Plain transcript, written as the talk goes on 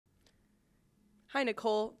Hi,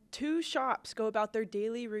 Nicole. Two shops go about their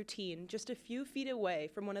daily routine just a few feet away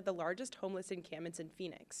from one of the largest homeless encampments in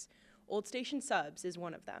Phoenix. Old Station Subs is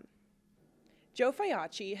one of them. Joe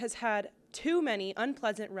Fiacci has had too many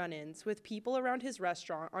unpleasant run-ins with people around his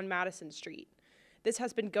restaurant on Madison Street. This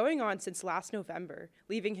has been going on since last November,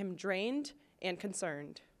 leaving him drained and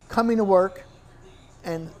concerned. Coming to work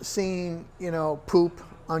and seeing, poop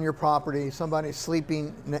on your property, somebody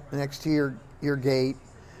sleeping next to your gate,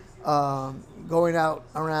 going out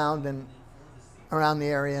around the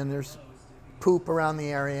area and there's poop around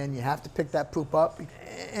the area and you have to pick that poop up,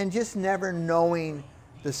 and just never knowing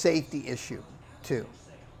the safety issue too,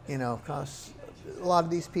 because a lot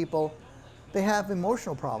of these people, they have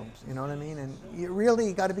emotional problems, you know what I mean? And you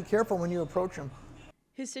really got to be careful when you approach them.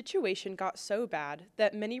 His situation got so bad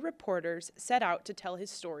that many reporters set out to tell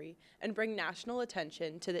his story and bring national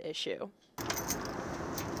attention to the issue.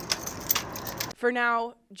 For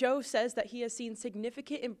now, Joe says that he has seen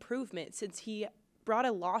significant improvement since he brought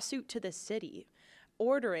a lawsuit to the city,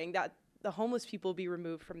 ordering that the homeless people be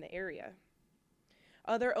removed from the area.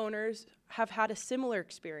 Other owners have had a similar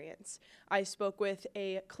experience. I spoke with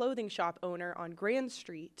a clothing shop owner on Grand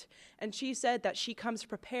Street, and she said that she comes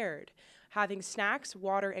prepared, having snacks,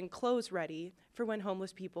 water, and clothes ready for when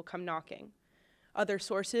homeless people come knocking. Other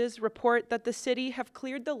sources report that the city have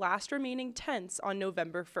cleared the last remaining tents on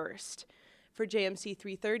November 1st. For JMC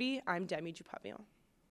 330, I'm Demi Dupavillon.